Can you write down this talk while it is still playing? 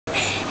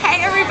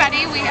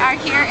we are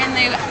here in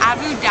the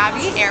Abu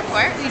Dhabi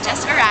airport. We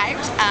just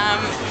arrived.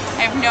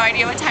 I have no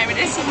idea what time it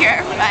is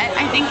here, but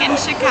I think in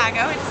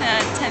Chicago it's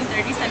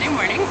 10:30 Sunday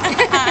morning.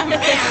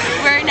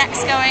 We're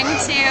next going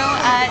to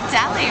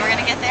Delhi. We're going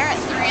to get there at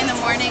 3 in the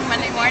morning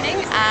Monday morning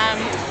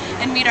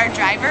and meet our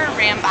driver,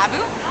 Ram Babu,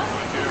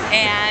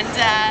 and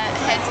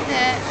head to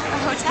the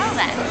hotel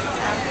then.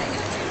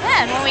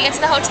 Yeah, and when we get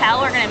to the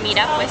hotel, we're going to meet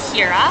up with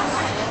Hira,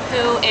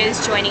 who is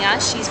joining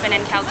us. She's been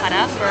in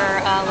Calcutta for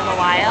a little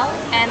while.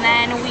 And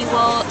then we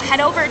will head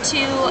over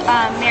to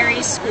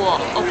Mary's school,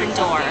 Open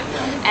Door,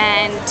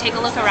 and take a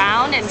look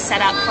around and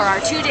set up for our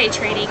 2-day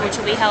training, which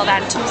will be held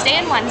on Tuesday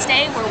and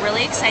Wednesday. We're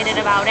really excited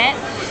about it.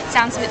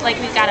 Sounds like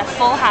we've got a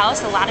full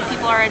house. A lot of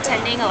people are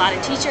attending, a lot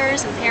of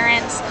teachers and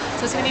parents.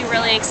 So it's going to be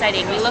really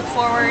exciting. We look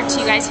forward to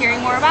you guys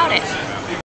hearing more about it.